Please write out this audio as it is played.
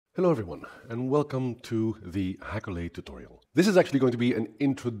Hello everyone, and welcome to the Hackolade tutorial. This is actually going to be an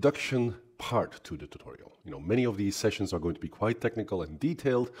introduction part to the tutorial. Many of these sessions are going to be quite technical and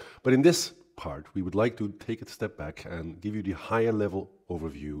detailed, but in this part, we would like to take a step back and give you the higher level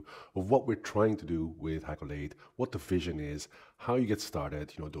overview of what we're trying to do with Hackolade, what the vision is, how you get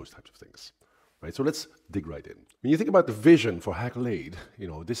started, those types of things. Right, so let's dig right in. When you think about the vision for Hackolade,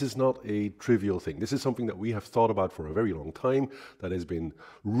 this is not a trivial thing. This is something that we have thought about for a very long time, that has been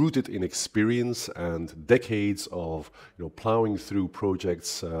rooted in experience and decades of plowing through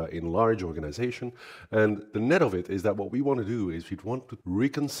projects in large organization. And the net of it is that what we want to do is we want to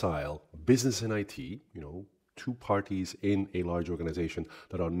reconcile business and IT, two parties in a large organization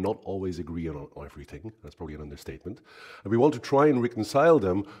that are not always agreeing on everything. That's probably an understatement. And we want to try and reconcile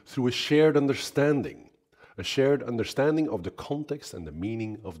them through a shared understanding of the context and the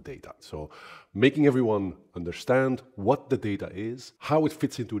meaning of data. So making everyone understand what the data is, how it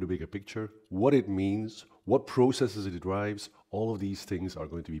fits into the bigger picture, what it means, what processes it drives. All of these things are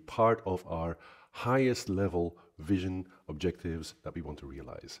going to be part of our highest level vision objectives that we want to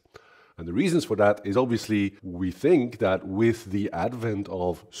realize. And the reasons for that is obviously we think that with the advent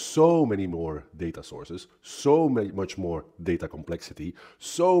of so many more data sources, much more data complexity,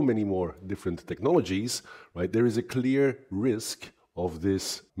 so many more different technologies, right, there is a clear risk of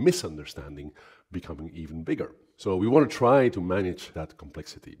this misunderstanding becoming even bigger. So we want to try to manage that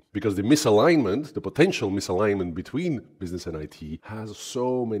complexity because the misalignment, the potential misalignment between business and IT has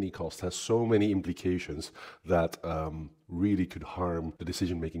so many costs, has so many implications that really could harm the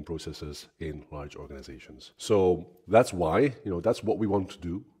decision-making processes in large organizations. So that's why, that's what we want to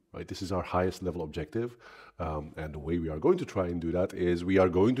do. Right? This is our highest level objective. And the way we are going to try and do that is we are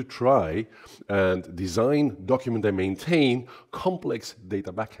going to try and design, document, and maintain complex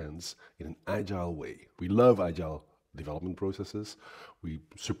data backends in an agile way. We love agile development processes. We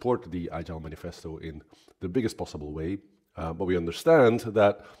support the Agile manifesto in the biggest possible way. But we understand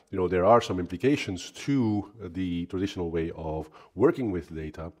that there are some implications to the traditional way of working with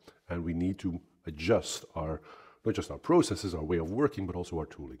data, and we need to adjust not just our processes, our way of working, but also our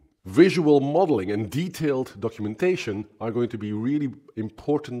tooling. Visual modeling and detailed documentation are going to be really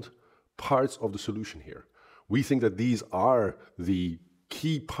important parts of the solution here. We think that these are the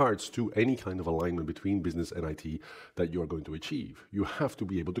key parts to any kind of alignment between business and IT that you are going to achieve. You have to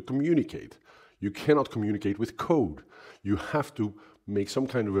be able to communicate. You cannot communicate with code. You have to make some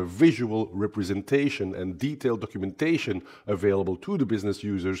kind of a visual representation and detailed documentation available to the business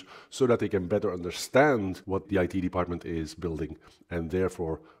users so that they can better understand what the IT department is building and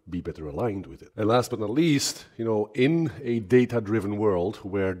therefore be better aligned with it. And last but not least, in a data-driven world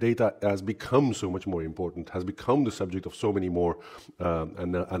where data has become so much more important, has become the subject of so many more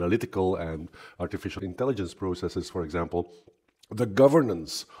analytical and artificial intelligence processes, for example, the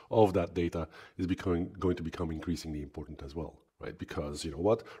governance of that data is going to become increasingly important as well. Right? Because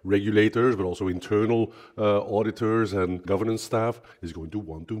regulators, but also internal auditors and governance staff is going to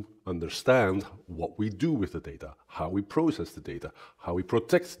want to understand what we do with the data, how we process the data, how we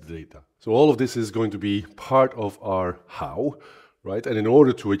protect the data. So all of this is going to be part of our how, right? And in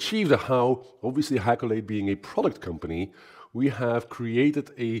order to achieve the how, obviously Hackolade being a product company, we have created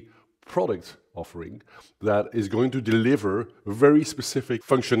a product offering that is going to deliver very specific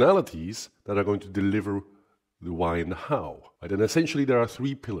functionalities that are going to deliver the why and the how. Right? And essentially there are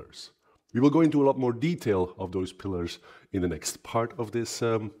three pillars. We will go into a lot more detail of those pillars in the next part of this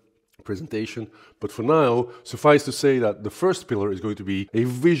presentation. But for now, suffice to say that the first pillar is going to be a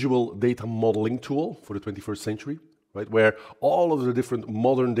visual data modeling tool for the 21st century, right? Where all of the different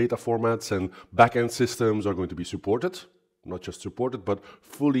modern data formats and backend systems are going to be supported. Not just supported, but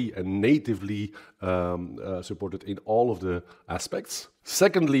fully and natively supported in all of the aspects.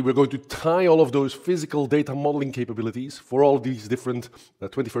 Secondly, we're going to tie all of those physical data modeling capabilities for all of these different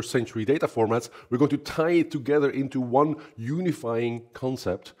 21st century data formats. We're going to tie it together into one unifying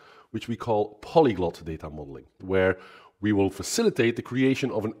concept, which we call Polyglot data modeling, where we will facilitate the creation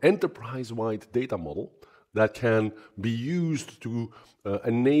of an enterprise-wide data model that can be used to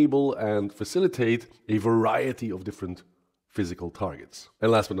enable and facilitate a variety of different physical targets.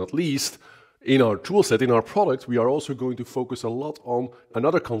 And last but not least, in our toolset, in our product, we are also going to focus a lot on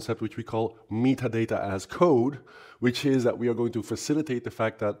another concept which we call Metadata-as-Code, which is that we are going to facilitate the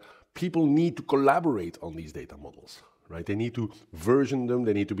fact that people need to collaborate on these data models. Right? They need to version them,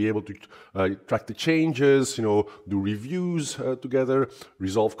 they need to be able to track the changes, do reviews together,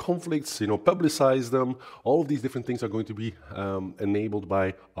 resolve conflicts, publicize them. All of these different things are going to be enabled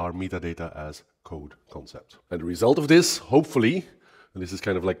by our Metadata-as-Code concept. And the result of this, hopefully, and this is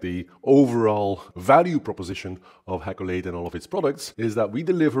kind of like the overall value proposition of Hackolade and all of its products, is that we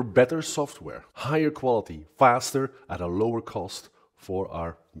deliver better software, higher quality, faster, at a lower cost for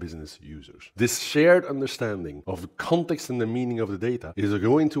our business users. This shared understanding of the context and the meaning of the data is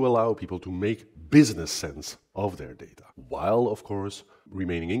going to allow people to make business sense of their data, while, of course,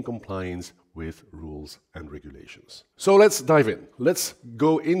 remaining in compliance with rules and regulations. So let's dive in. Let's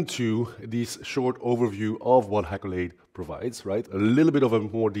go into this short overview of what Hackolade provides, right? A little bit of a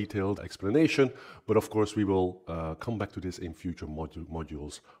more detailed explanation, but of course we will come back to this in future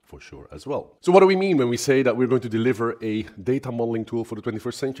modules for sure as well. So what do we mean when we say that we're going to deliver a data modeling tool for the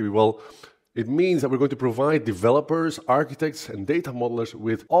 21st century? Well, it means that we're going to provide developers, architects, and data modelers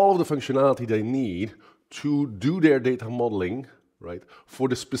with all of the functionality they need to do their data modeling, right, for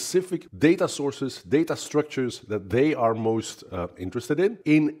the specific data sources, data structures that they are most interested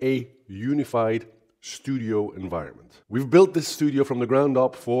in a unified studio environment. We've built this studio from the ground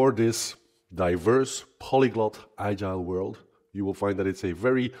up for this diverse, polyglot, agile world. You will find that it's a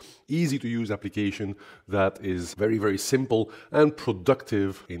very easy to use application that is very, very simple and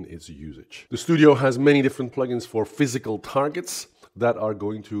productive in its usage. The studio has many different plugins for physical targets that are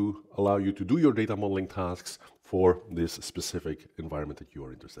going to allow you to do your data modeling tasks for this specific environment that you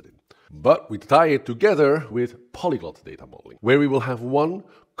are interested in. But we tie it together with Polyglot data modeling, where we will have one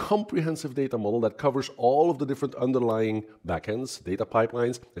comprehensive data model that covers all of the different underlying backends, data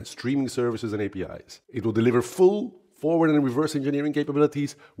pipelines, and streaming services and APIs. It will deliver full forward and reverse engineering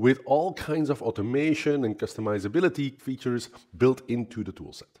capabilities with all kinds of automation and customizability features built into the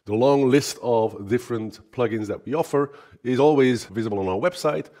toolset. The long list of different plugins that we offer is always visible on our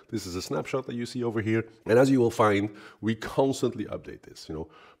website. This is a snapshot that you see over here. And as you will find, we constantly update this,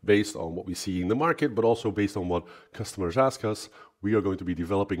 based on what we see in the market, but also based on what customers ask us. We are going to be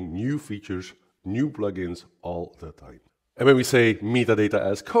developing new features, new plugins all the time. And when we say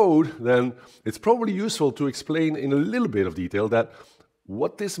Metadata-as-Code, then it's probably useful to explain in a little bit of detail that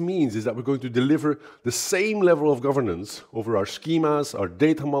what this means is that we're going to deliver the same level of governance over our schemas, our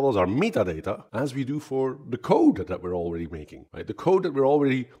data models, our metadata, as we do for the code that we're already making. Right? The code that we're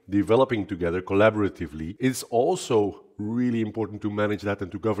already developing together collaboratively is also really important to manage that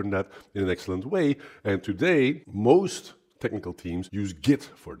and to govern that in an excellent way. And today, most technical teams use Git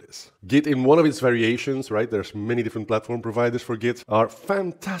for this. Git, in one of its variations, right, there's many different platform providers for Git, are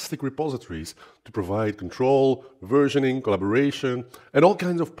fantastic repositories to provide control, versioning, collaboration, and all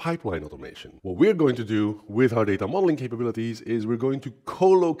kinds of pipeline automation. What we're going to do with our data modeling capabilities is we're going to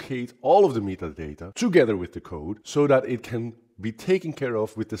co-locate all of the metadata together with the code so that it can be taken care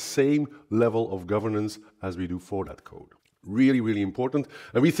of with the same level of governance as we do for that code. Really, really important.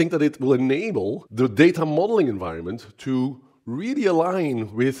 And we think that it will enable the data modeling environment to really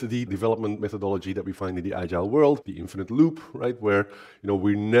align with the development methodology that we find in the Agile world, the infinite loop, right, where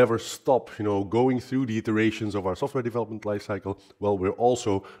we never stop going through the iterations of our software development lifecycle. Well, we're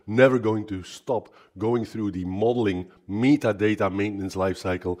also never going to stop going through the modeling metadata maintenance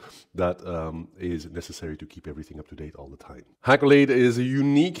lifecycle that is necessary to keep everything up to date all the time. Hackolade is a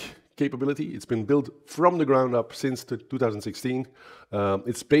unique capability. It's been built from the ground up since 2016.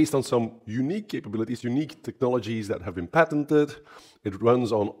 It's based on some unique capabilities, unique technologies that have been patented. It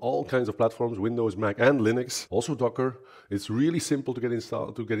runs on all kinds of platforms, Windows, Mac, and Linux, also Docker. It's really simple to get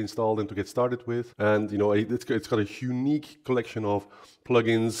installed and to get started with. And it's got a unique collection of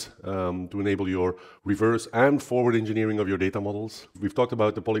plugins to enable your reverse and forward engineering of your data models. We've talked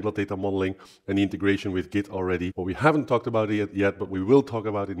about the Polyglot data modeling and the integration with Git already. What we haven't talked about it yet, but we will talk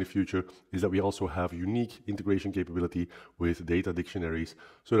about in the future, is that we also have unique integration capability with data dictionaries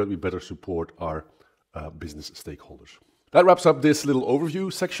so that we better support our business stakeholders. That wraps up this little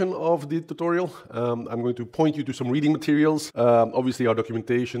overview section of the tutorial. I'm going to point you to some reading materials, obviously our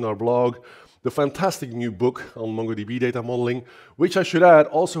documentation, our blog, the fantastic new book on MongoDB data modeling, which I should add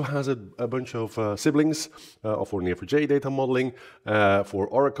also has a bunch of siblings for Neo4j data modeling, for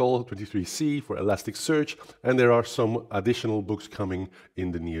Oracle 23c, for Elasticsearch, and there are some additional books coming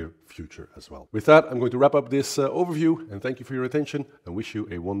in the near future as well. With that, I'm going to wrap up this overview, and thank you for your attention, and wish you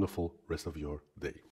a wonderful rest of your day.